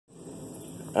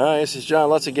Hi, this is John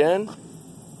Lutz again,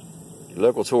 your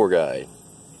local tour guide.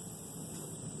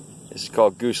 This is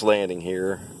called Goose Landing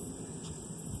here.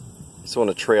 It's on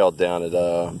a trail down at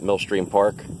Millstream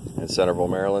Park in Centreville,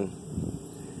 Maryland.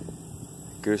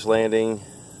 Goose Landing,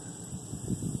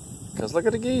 because look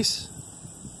at the geese.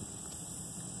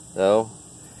 So,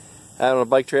 out on a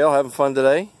bike trail, having fun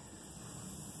today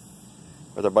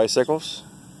with our bicycles.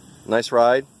 Nice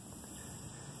ride,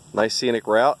 nice scenic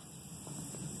route.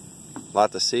 A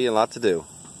lot to see and a lot to do.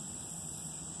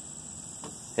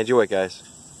 Enjoy, guys.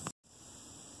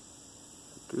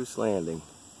 Goose Landing.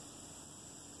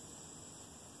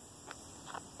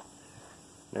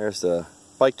 There's the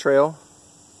bike trail,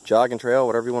 jogging trail,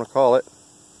 whatever you want to call it.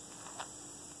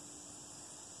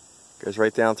 Goes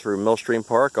right down through Millstream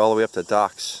Park all the way up to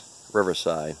Docks,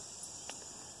 Riverside,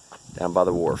 down by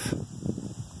the wharf.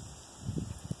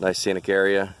 Nice scenic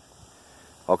area.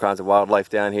 All kinds of wildlife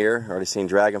down here. Already seen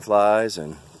dragonflies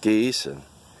and geese and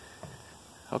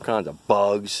all kinds of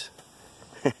bugs.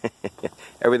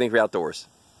 Everything for outdoors.